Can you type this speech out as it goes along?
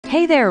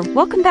Hey there,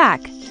 welcome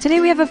back.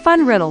 Today we have a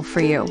fun riddle for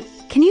you.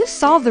 Can you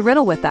solve the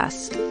riddle with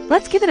us?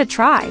 Let's give it a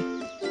try.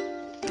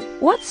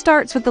 What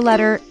starts with the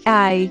letter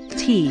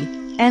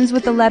I-T, ends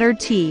with the letter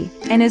T,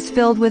 and is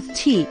filled with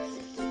T?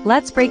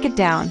 Let's break it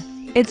down.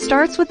 It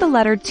starts with the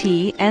letter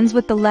T, ends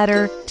with the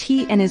letter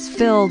T, and is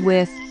filled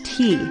with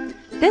T.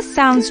 This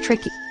sounds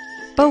tricky.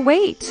 But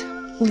wait,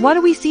 what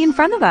do we see in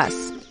front of us?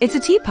 It's a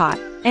teapot.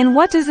 And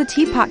what does a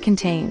teapot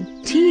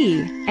contain?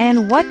 Tea.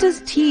 And what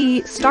does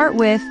tea start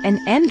with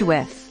and end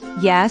with?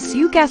 Yes,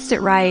 you guessed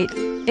it right.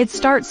 It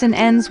starts and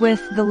ends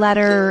with the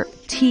letter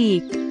T.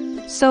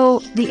 So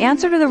the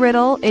answer to the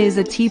riddle is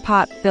a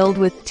teapot filled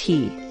with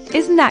tea.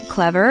 Isn't that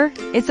clever?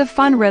 It's a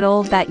fun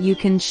riddle that you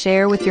can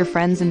share with your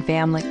friends and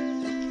family.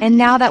 And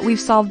now that we've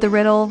solved the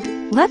riddle,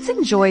 let's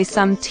enjoy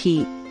some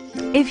tea.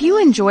 If you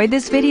enjoyed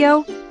this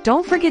video,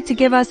 don't forget to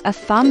give us a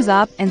thumbs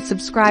up and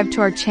subscribe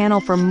to our channel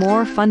for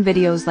more fun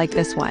videos like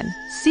this one.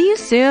 See you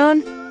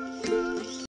soon!